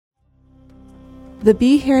The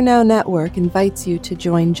Be Here Now Network invites you to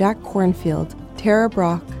join Jack Cornfield, Tara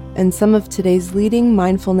Brock, and some of today's leading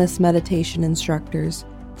mindfulness meditation instructors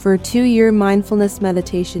for a 2-year mindfulness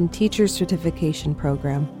meditation teacher certification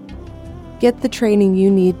program. Get the training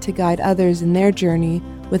you need to guide others in their journey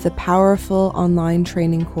with a powerful online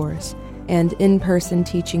training course and in-person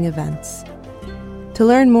teaching events. To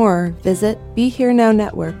learn more, visit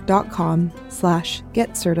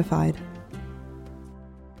BeHereNowNetwork.com/getcertified.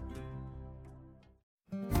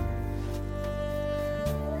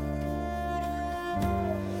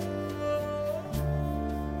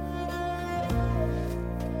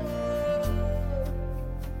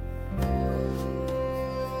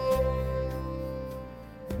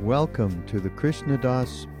 Welcome to the Krishna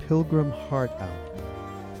Das Pilgrim Heart Hour.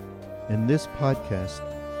 In this podcast,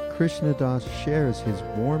 Krishna Das shares his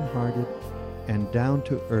warm-hearted and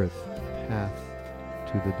down-to-earth path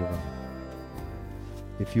to the divine.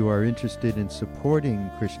 If you are interested in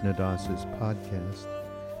supporting Krishna Das's podcast,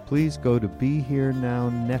 please go to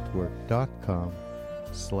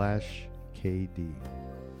BeHereNowNetwork.com/KD.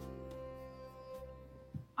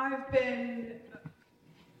 I've been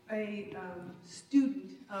a student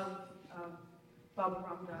of Baba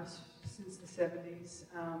Ram Das since the 70s.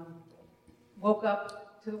 Woke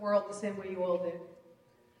up to the world the same way you all did,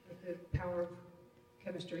 with the power of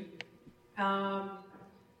chemistry. And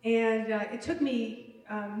it took me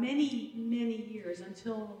many, many years,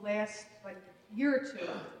 until the last year or two,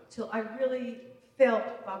 till I really felt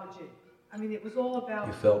Babaji. I mean, it was all about...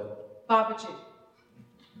 You felt? Babaji.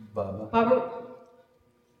 Baba?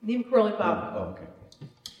 Neem Karoli Baba. Oh, okay.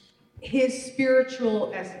 His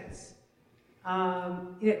spiritual essence.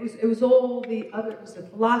 It was all the other. It was the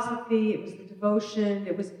philosophy. It was the devotion.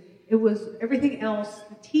 It was everything else,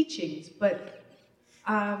 the teachings. But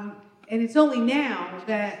and it's only now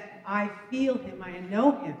that I feel him. I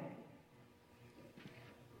know him.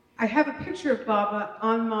 I have a picture of Baba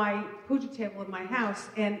on my puja table in my house,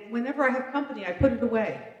 and whenever I have company, I put it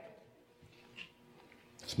away.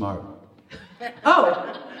 Smart.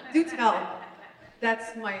 Oh, do tell.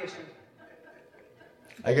 That's my issue.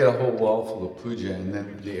 I got a whole wall full of puja, and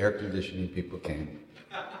then the air conditioning people came.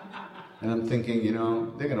 And I'm thinking,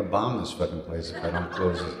 they're going to bomb this fucking place if I don't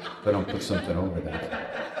close it, if I don't put something over that.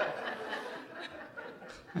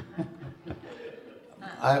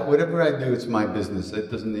 Whatever I do, it's my business.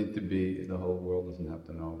 It doesn't need to be, the whole world doesn't have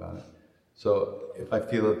to know about it. So if I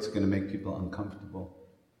feel it's going to make people uncomfortable,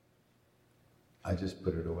 I just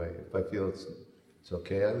put it away. If I feel it's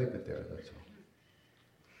okay, I leave it there, that's all.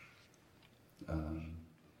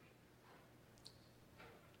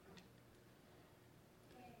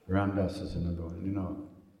 Ramdas is another one.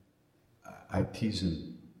 I tease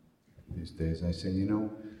him these days. I say, you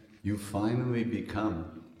finally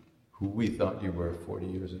become who we thought you were 40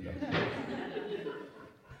 years ago.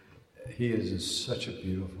 He is in such a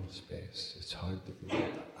beautiful space. It's hard to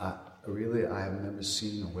believe. I have never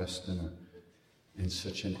seen a Westerner in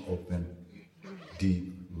such an open,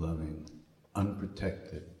 deep, loving,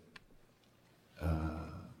 unprotected,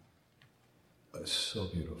 so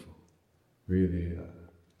beautiful. Really,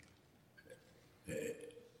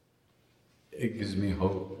 it gives me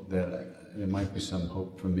hope that there might be some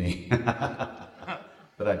hope for me.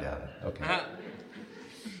 But I doubt it. Okay.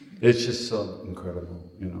 It's just so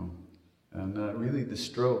incredible, And really, the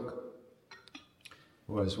stroke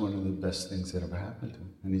was one of the best things that ever happened to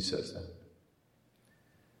him. And he says that.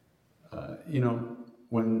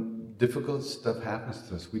 When difficult stuff happens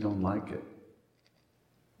to us, we don't like it.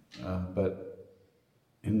 But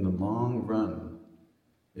in the long run,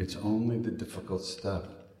 it's only the difficult stuff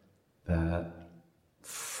that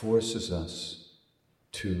forces us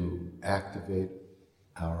to activate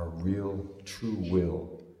our real, true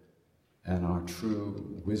will and our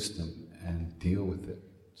true wisdom and deal with it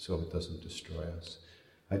so it doesn't destroy us.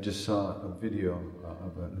 I just saw a video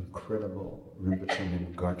of an incredible Rinpoche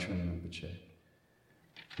named Garchen Rinpoche.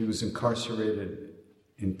 He was incarcerated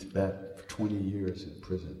in Tibet for 20 years in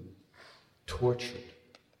prison, tortured.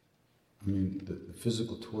 I mean, the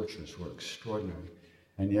physical tortures were extraordinary.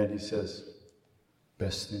 And yet he says,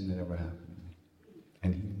 best thing that ever happened to me.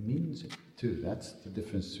 And he means it too. That's the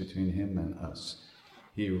difference between him and us.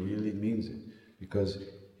 He really means it, because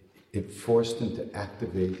it forced him to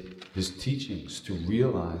activate his teachings, to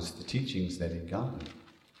realize the teachings that he got,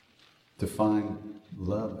 to find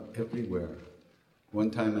love everywhere.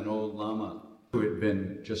 One time an old Lama who had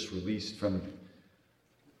been just released from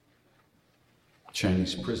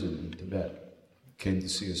Chinese prison in Tibet came to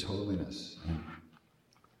see His Holiness. And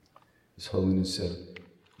His Holiness said,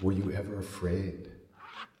 "Were you ever afraid?"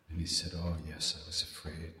 And he said, "Oh yes, I was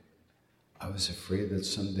afraid. I was afraid that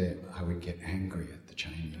someday I would get angry at the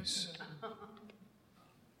Chinese.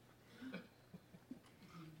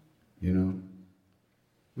 You know?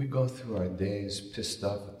 We go through our days pissed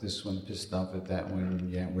off at this one, pissed off at that one,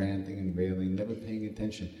 yeah, ranting and railing, never paying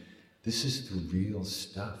attention. This is the real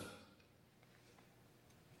stuff.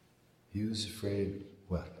 He was afraid,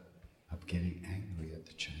 what? Of getting angry at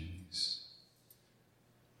the Chinese.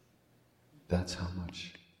 That's how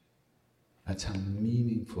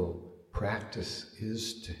meaningful practice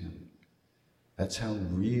is to him. That's how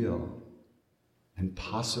real and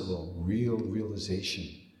possible real realization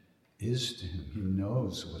is to him. He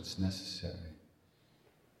knows what's necessary.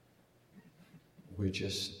 We're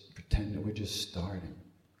just pretending, we're just starting.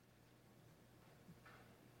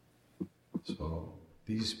 So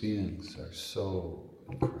these beings are so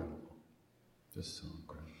incredible, just so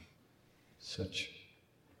incredible. Such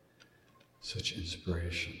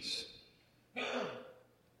inspirations.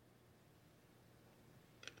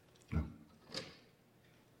 No.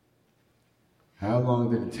 How long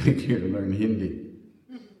did it take you to learn Hindi?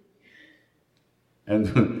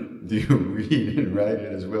 And do you read and write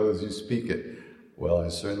it as well as you speak it? Well, I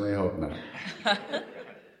certainly hope not.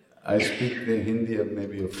 I speak the Hindi of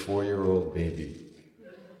maybe a 4-year-old baby.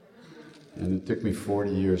 And it took me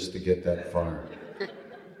 40 years to get that far.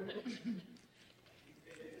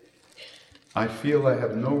 I feel I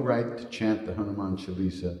have no right to chant the Hanuman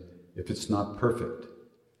Chalisa if it's not perfect.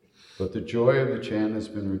 But the joy of the chant has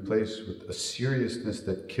been replaced with a seriousness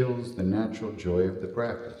that kills the natural joy of the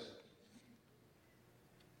practice.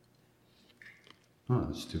 Oh,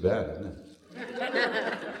 it's too bad, isn't it?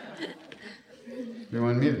 What do you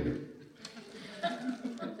want me to do?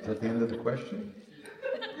 Is that the end of the question?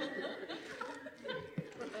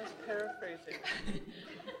 That's paraphrasing.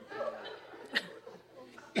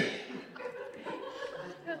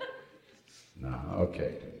 No,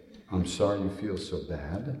 okay. I'm sorry you feel so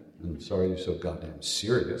bad. I'm sorry you're so goddamn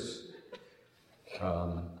serious.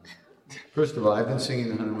 First of all, I've been singing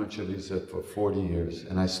the Hanuman Chalisa for 40 years,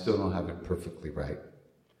 and I still don't have it perfectly right.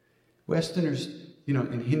 Westerners, you know,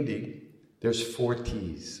 in Hindi, there's 4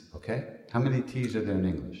 T's, okay? How many T's are there in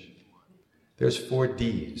English? There's 4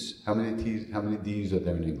 D's. How many D's are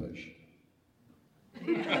there in English?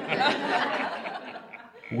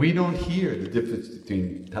 We don't hear the difference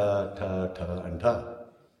between ta, ta, ta, and ta,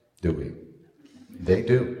 do we? They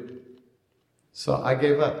do. So I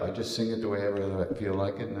gave up. I just sing it the way I feel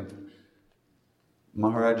like it, and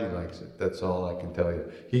Maharaji likes it. That's all I can tell you.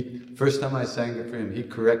 First time I sang it for him, he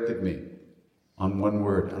corrected me on one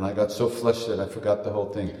word, and I got so flushed that I forgot the whole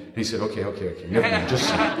thing. And he said, okay, never mind, just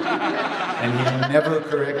sing it. And he never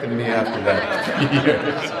corrected me after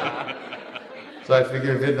that. So I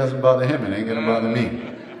figured if it doesn't bother him, it ain't going to bother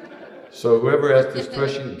me. So whoever asked this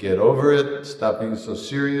question, get over it, stop being so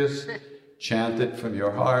serious, chant it from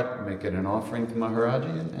your heart, make it an offering to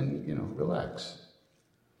Maharaji, and you know, relax.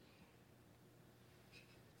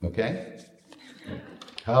 Okay?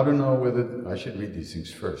 How to know whether, I should read these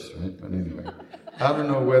things first, right? But anyway. How to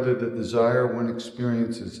know whether the desire one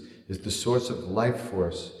experiences is the source of life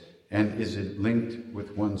force, and is it linked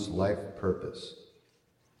with one's life purpose?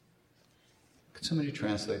 Could somebody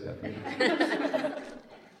translate that for me?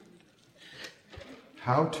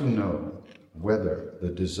 How to know whether the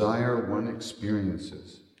desire one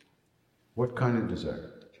experiences, what kind of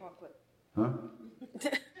desire? Chocolate. Huh?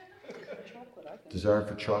 Chocolate, I think. Desire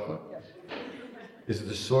for chocolate? Yes. Is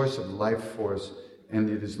the source of life force, and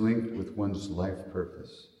it is linked with one's life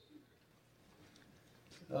purpose.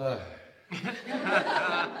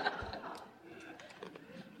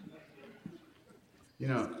 You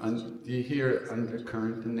know, do you hear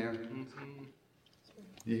undercurrent in there?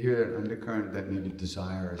 Do you hear an undercurrent that maybe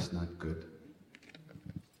desire is not good?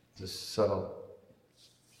 Just subtle.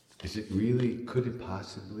 Is it really, could it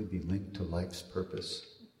possibly be linked to life's purpose?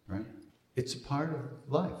 Right? It's a part of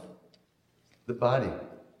life. The body,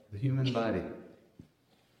 the human body,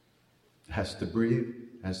 has to breathe,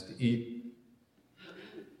 has to eat,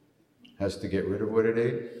 has to get rid of what it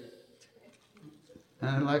ate,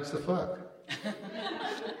 and it likes to fuck.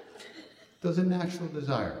 Those are natural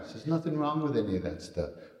desires. There's nothing wrong with any of that stuff.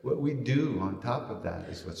 What we do on top of that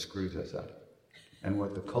is what screws us up. And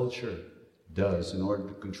what the culture does in order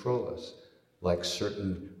to control us, like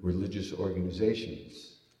certain religious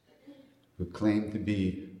organizations who claim to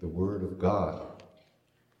be the Word of God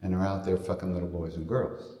and are out there fucking little boys and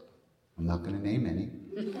girls. I'm not going to name any.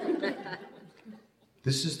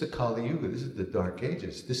 This is the Kali Yuga. This is the Dark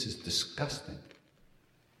Ages. This is disgusting.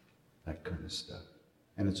 That kind of stuff.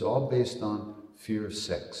 And it's all based on fear of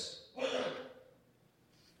sex.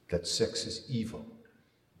 That sex is evil.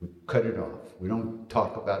 We cut it off. We don't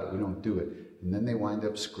talk about it. We don't do it. And then they wind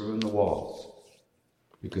up screwing the walls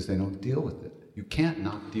because they don't deal with it. You can't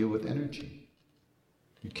not deal with energy.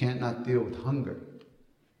 You can't not deal with hunger.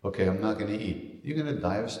 Okay, I'm not going to eat. You're going to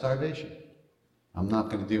die of starvation. I'm not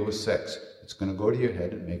going to deal with sex. It's going to go to your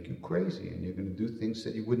head and make you crazy, and you're going to do things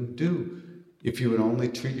that you wouldn't do if you would only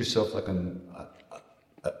treat yourself like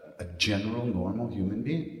a general, normal human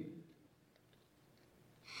being.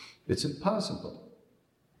 It's impossible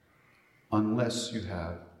unless you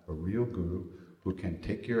have a real guru who can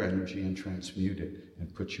take your energy and transmute it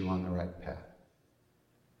and put you on the right path.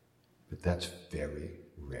 But that's very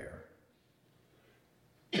rare.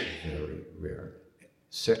 Very rare.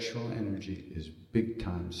 Sexual energy is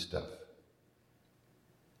big-time stuff.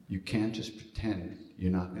 You can't just pretend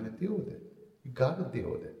you're not going to deal with it. You got to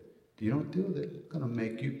deal with it. If you don't deal with it, it's going to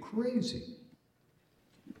make you crazy.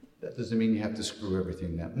 That doesn't mean you have to screw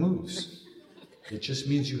everything that moves. It just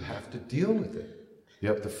means you have to deal with it. You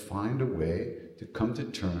have to find a way to come to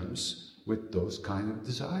terms with those kind of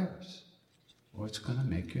desires, or it's going to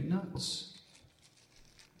make you nuts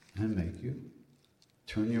and make you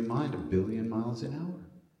turn your mind 1 billion miles an hour.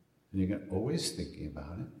 And you're always thinking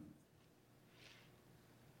about it.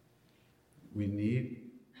 We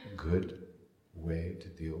need a good way to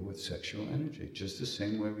deal with sexual energy, just the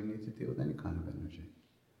same way we need to deal with any kind of energy.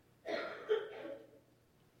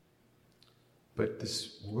 But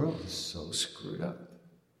this world is so screwed up.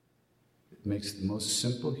 It makes the most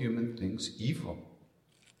simple human things evil.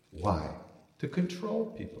 Why? To control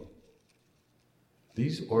people.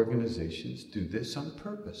 These organizations do this on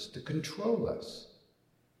purpose, to control us.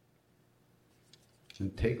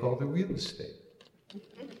 And take all the real estate.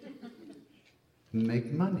 And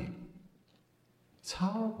make money. It's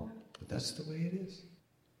horrible, but that's the way it is.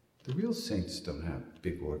 The real saints don't have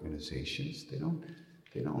big organizations. They don't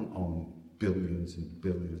own billions and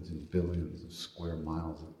billions and billions of square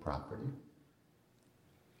miles of property.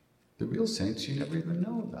 The real saints, you never even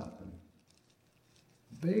know about them.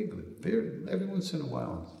 Vaguely, every once in a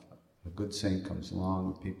while, a good saint comes along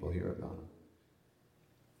and people hear about him.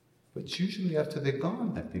 But it's usually after they're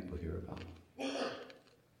gone that people hear about them.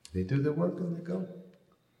 They do their work and they go.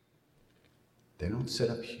 They don't set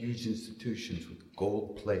up huge institutions with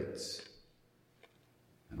gold plates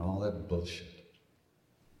and all that bullshit.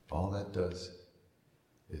 All that does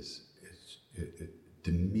is it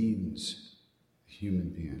demeans human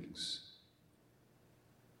beings.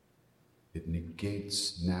 It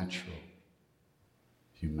negates natural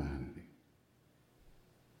humanity.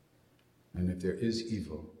 And if there is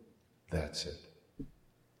evil, that's it.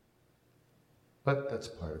 But that's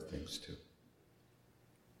part of things too.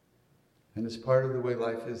 And it's part of the way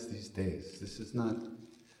life is these days. This is not,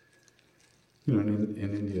 in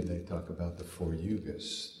India they talk about the 4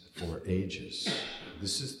 yugas, 4 ages.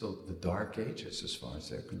 This is the dark ages as far as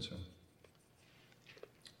they're concerned.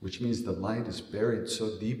 Which means the light is buried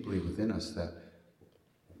so deeply within us that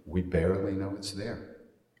we barely know it's there.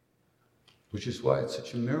 Which is why it's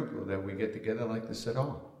such a miracle that we get together like this at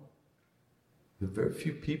all. There are very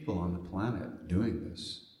few people on the planet doing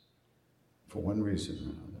this for one reason or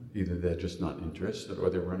another. Either they're just not interested or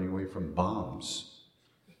they're running away from bombs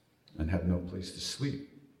and have no place to sleep.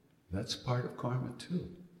 That's part of karma too.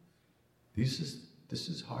 This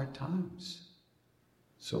is hard times.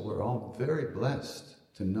 So we're all very blessed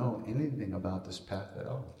to know anything about this path at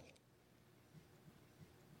all.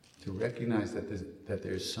 To recognize that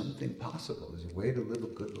there's something possible, there's a way to live a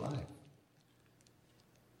good life.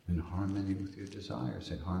 In harmony with your desires,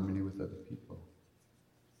 in harmony with other people.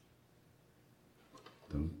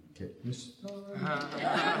 Don't get me started.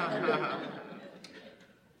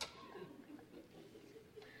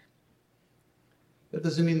 That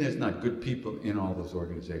doesn't mean there's not good people in all those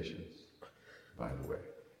organizations, by the way.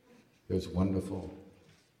 There's wonderful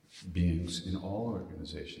beings in all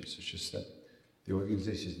organizations. It's just that the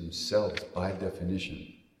organizations themselves, by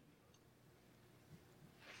definition,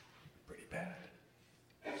 pretty bad.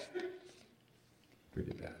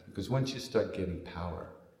 Pretty bad. Because once you start getting power,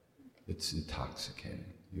 it's intoxicating.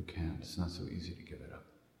 You can't. It's not so easy to give it up.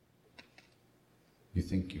 You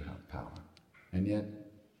think you have power. And yet,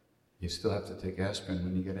 you still have to take aspirin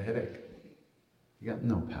when you get a headache. You got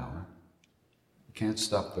no power. You can't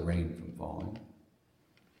stop the rain from falling.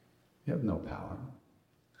 You have no power.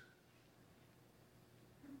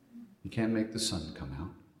 You can't make the sun come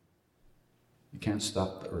out. You can't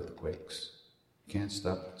stop the earthquakes. You can't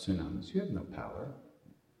stop tsunamis. You have no power.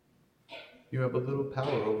 You have a little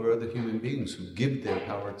power over other human beings who give their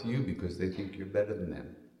power to you because they think you're better than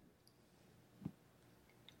them.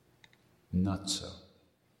 Not so.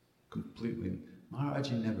 Completely.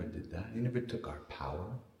 Maharaji never did that. He never took our power.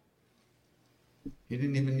 He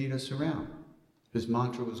didn't even need us around. His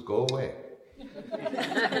mantra was, go away.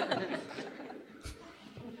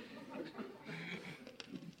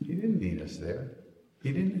 He didn't need us there.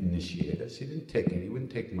 He didn't initiate us. He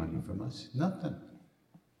wouldn't take money from us. Nothing.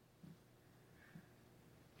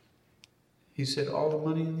 He said, all the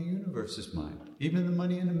money in the universe is mine. Even the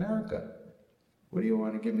money in America. What do you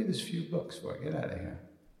want to give me this few bucks for? Get out of here.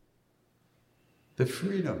 The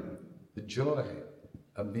freedom, the joy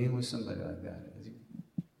of being with somebody like that.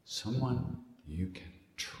 Someone you can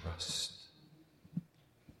trust.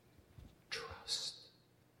 Trust.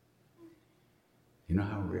 You know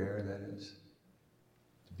how rare that is?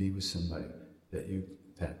 To be with somebody that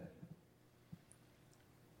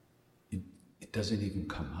it doesn't even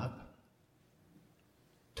come up.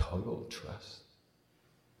 Total trust.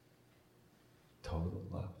 Total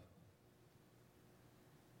love.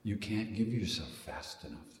 You can't give yourself fast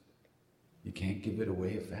enough. You can't give it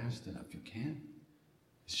away fast enough. You can't.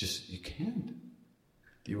 It's just, you can't.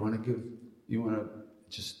 You want to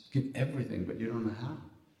just give everything, but you don't know how.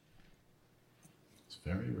 It's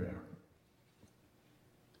very rare.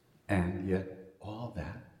 And yet, all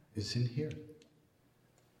that is in here.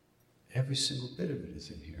 Every single bit of it is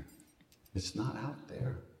in here. It's not out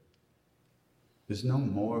there. There's no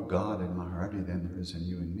more God in Maharati than there is in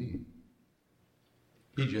you and me.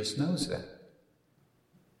 He just knows that.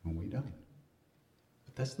 And we don't.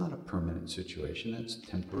 But that's not a permanent situation. That's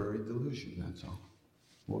temporary delusion, that's all.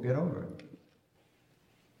 We'll get over it.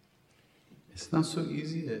 It's not so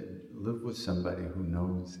easy to live with somebody who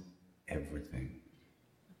knows everything.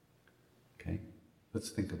 Okay? Let's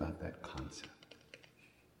think about that concept.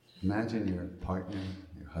 Imagine your partner,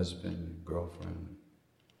 your husband, your girlfriend,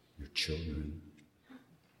 your children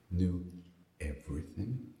knew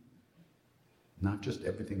everything. Not just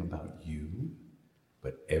everything about you,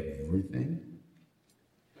 but everything.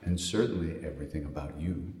 And certainly everything about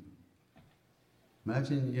you.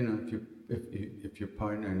 Imagine, if your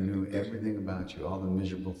partner knew everything about you, all the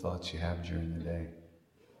miserable thoughts you have during the day,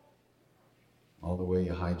 all the way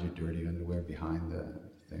you hide your dirty underwear behind the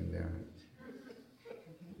thing there,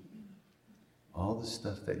 all the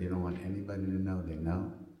stuff that you don't want anybody to know, they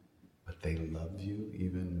know, but they love you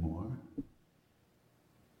even more.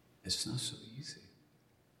 It's not so easy.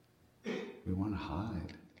 We want to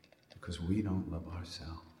hide because we don't love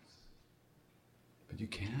ourselves. But you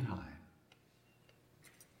can't hide.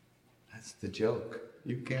 That's the joke.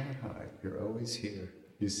 You can't hide. You're always here.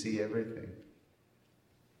 You see everything.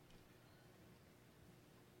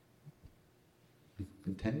 You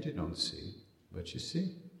pretend you don't see, but you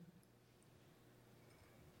see.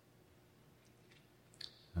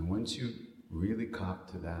 And once you really cop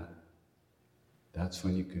to that, that's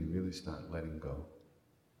when you can really start letting go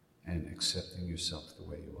and accepting yourself the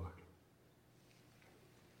way you are.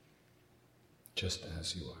 Just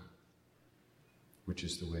as you are. Which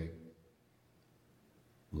is the way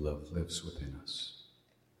love lives within us.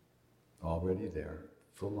 Already there,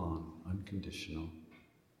 full on, unconditional,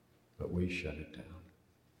 but we shut it down.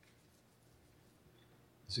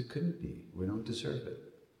 Because it couldn't be. We don't deserve it,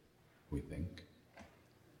 we think.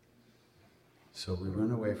 So we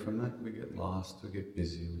run away from that, we get lost, we get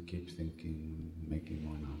busy, we keep thinking, making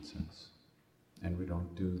more nonsense. And we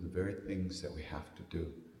don't do the very things that we have to do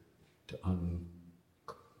to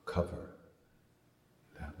uncover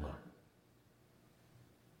that love.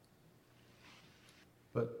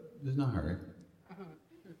 But there's no hurry.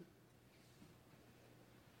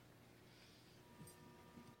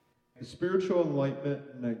 The spiritual enlightenment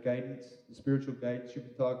and the guidance, the spiritual guidance you've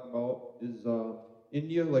been talking about, is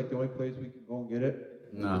India like the only place we can go and get it?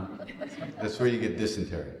 No. That's where you get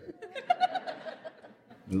dysentery.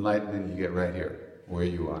 Enlightenment you get right here, where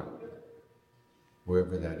you are.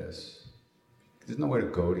 Wherever that is. There's nowhere to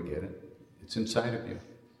go to get it. It's inside of you.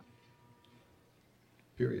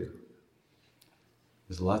 Period.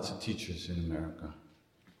 There's lots of teachers in America.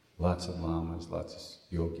 Lots of lamas, lots of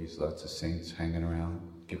yogis, lots of saints hanging around,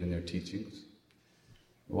 giving their teachings.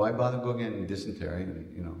 Why bother going getting dysentery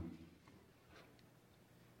and,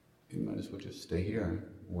 you might as well just stay here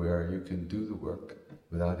where you can do the work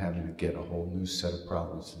without having to get a whole new set of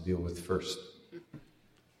problems to deal with first.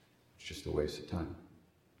 It's just a waste of time.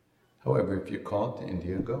 However, if you're called to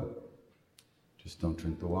India, go. Just don't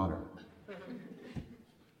drink the water.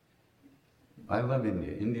 I love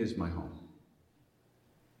India. India is my home.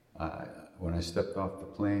 When I stepped off the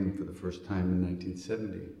plane for the first time in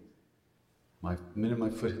 1970, the minute my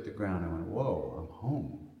foot hit the ground, I went, whoa, I'm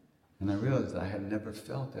home. And I realized I had never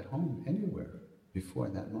felt at home anywhere before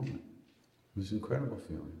that moment. It was an incredible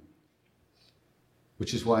feeling.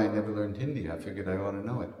 Which is why I never learned Hindi. I figured I ought to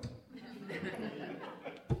know it.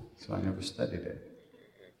 So so I never studied it.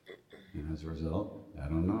 And as a result, I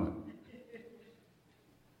don't know it.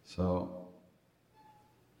 So,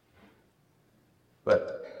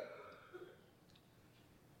 but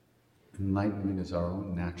enlightenment is our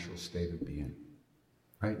own natural state of being,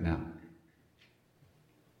 right now.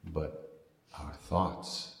 But our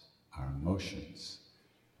thoughts, our emotions,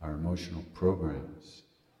 our emotional programs,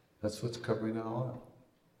 that's what's covering it all up.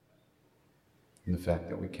 And the fact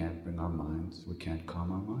that we can't bring our minds, we can't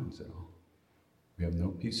calm our minds at all. We have no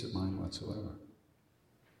peace of mind whatsoever.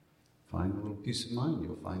 Find a little peace of mind,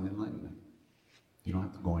 you'll find enlightenment. You don't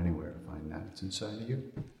have to go anywhere to find that, it's inside of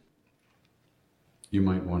you. You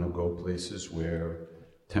might want to go places where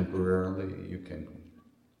temporarily you can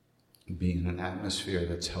be in an atmosphere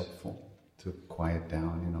that's helpful to quiet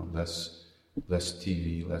down, less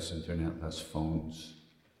TV, less internet, less phones,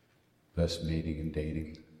 less mating and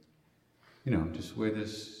dating. Just where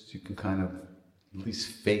you can kind of at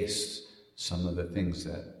least face some of the things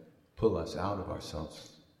that pull us out of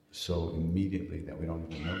ourselves so immediately that we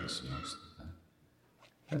don't even notice most of that.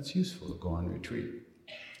 That's useful to go on retreat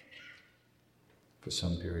for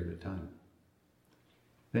some period of time.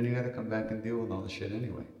 Then you got to come back and deal with all the shit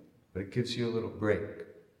anyway. But it gives you a little break,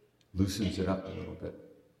 loosens it up a little bit.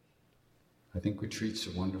 I think retreats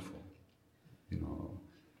are wonderful.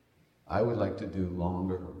 I would like to do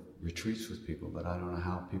longer retreats with people, but I don't know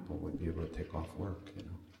how people would be able to take off work,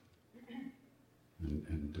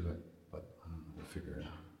 and do it. But I don't know, we'll figure it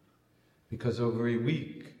out. Because over a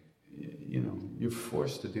week, you're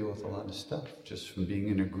forced to deal with a lot of stuff just from being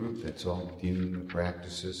in a group that's all dealing with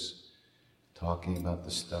practices, talking about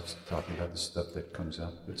the stuff that comes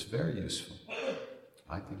up. It's very useful.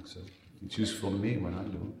 I think so. It's useful to me when I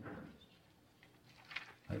do it.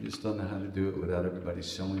 I just don't know how to do it without everybody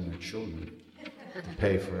selling their children to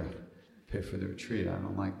pay for the retreat. I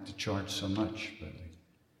don't like to charge so much,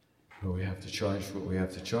 but we have to charge what we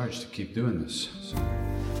have to charge to keep doing this. So.